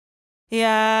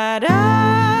Ya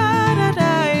da da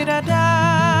da da da,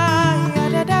 ya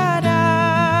da da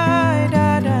da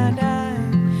da da da,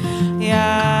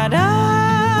 ya da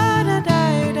da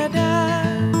da da da,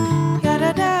 ya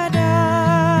da da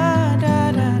da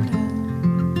da da da.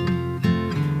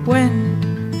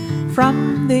 Wind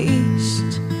from the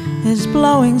east is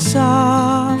blowing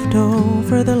soft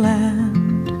over the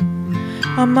land,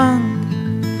 among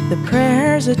the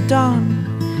prayers at dawn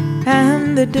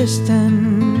and the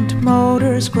distant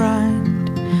motors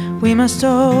grind. We must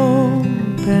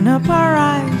open up our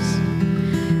eyes,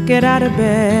 get out of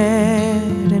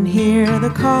bed and hear the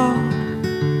call,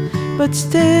 but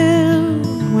still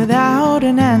without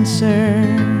an answer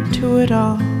to it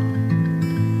all.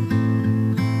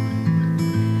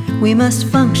 We must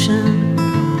function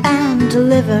and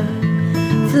deliver,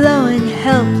 flowing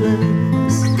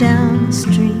helpless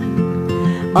downstream.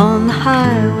 On the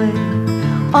highway,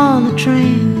 on the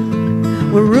train,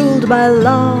 we're ruled by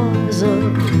laws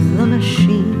of the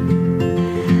machine.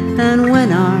 And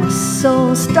when our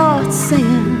soul starts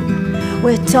singing,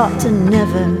 we're taught to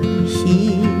never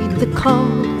heed the call,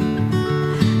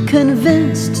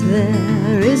 convinced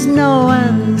there is no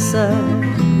answer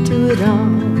to it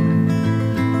all.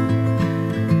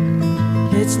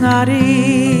 It's not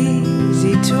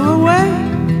easy to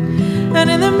awake, and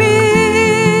in the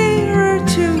mirror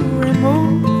to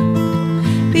remove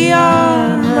the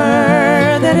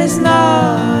armor that is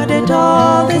not at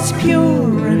all that's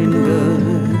pure and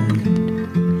good.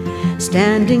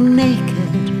 Standing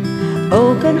naked,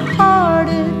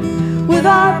 open-hearted, with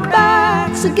our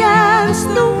backs against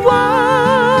the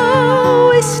wall,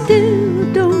 we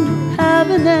still don't have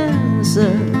an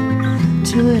answer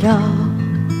to it all.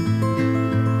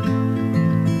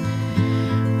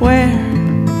 Where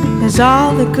is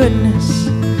all the goodness,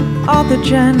 all the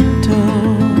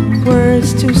gentle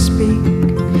words to speak?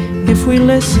 If we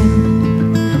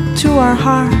listen to our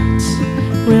hearts,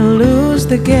 we'll lose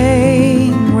the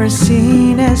game, we're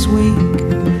seen as weak.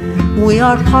 We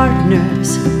are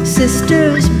partners,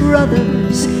 sisters,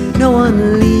 brothers, no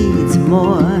one leads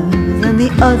more than the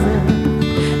other.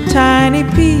 Tiny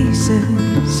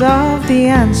pieces of the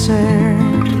answer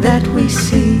that we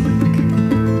seek.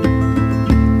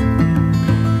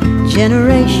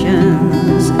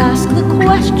 Generations ask the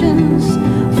questions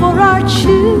for our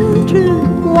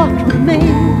children, what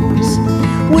remains?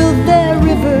 Will their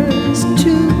rivers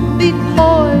too be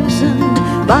poisoned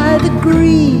by the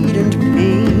greed and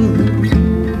pain?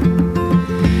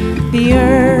 The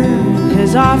earth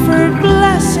has offered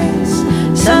blessings,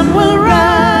 sun will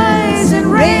rise and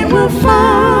rain will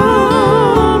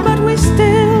fall, but we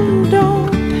still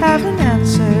don't have an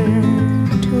answer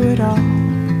to it all.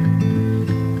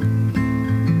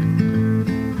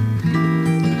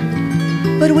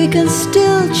 But we can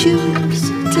still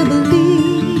choose to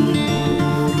believe.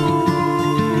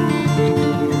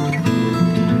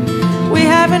 We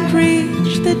haven't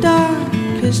reached the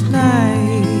darkest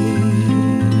night,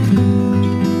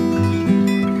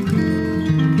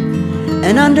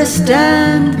 and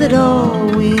understand that all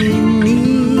we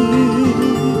need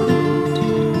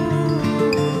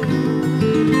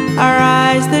are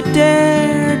eyes that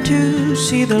dare to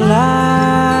see the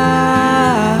light.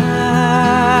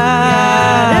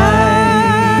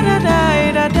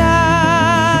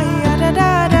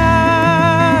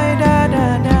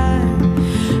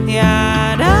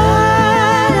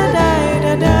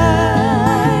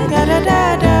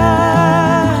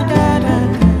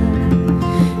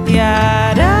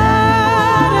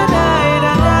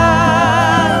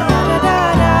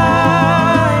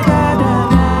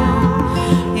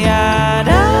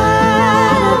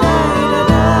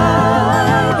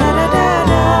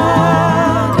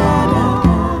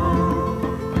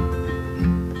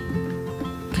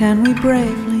 Can we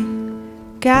bravely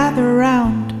gather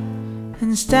round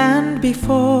and stand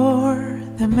before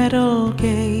the metal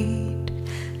gate,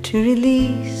 to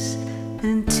release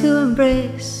and to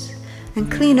embrace and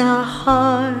clean our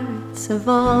hearts of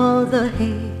all the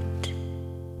hate?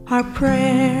 Our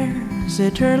prayers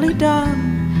at early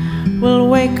dawn will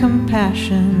wake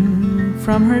compassion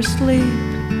from her sleep,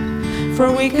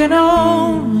 for we can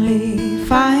only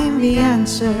find the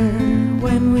answer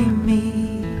when we meet.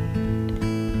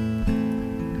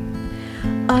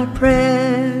 Our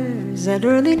prayers at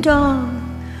early dawn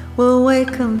will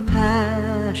wake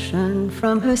compassion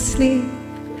from her sleep,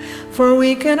 for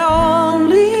we can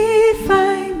only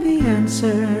find the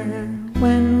answer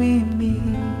when we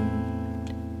meet.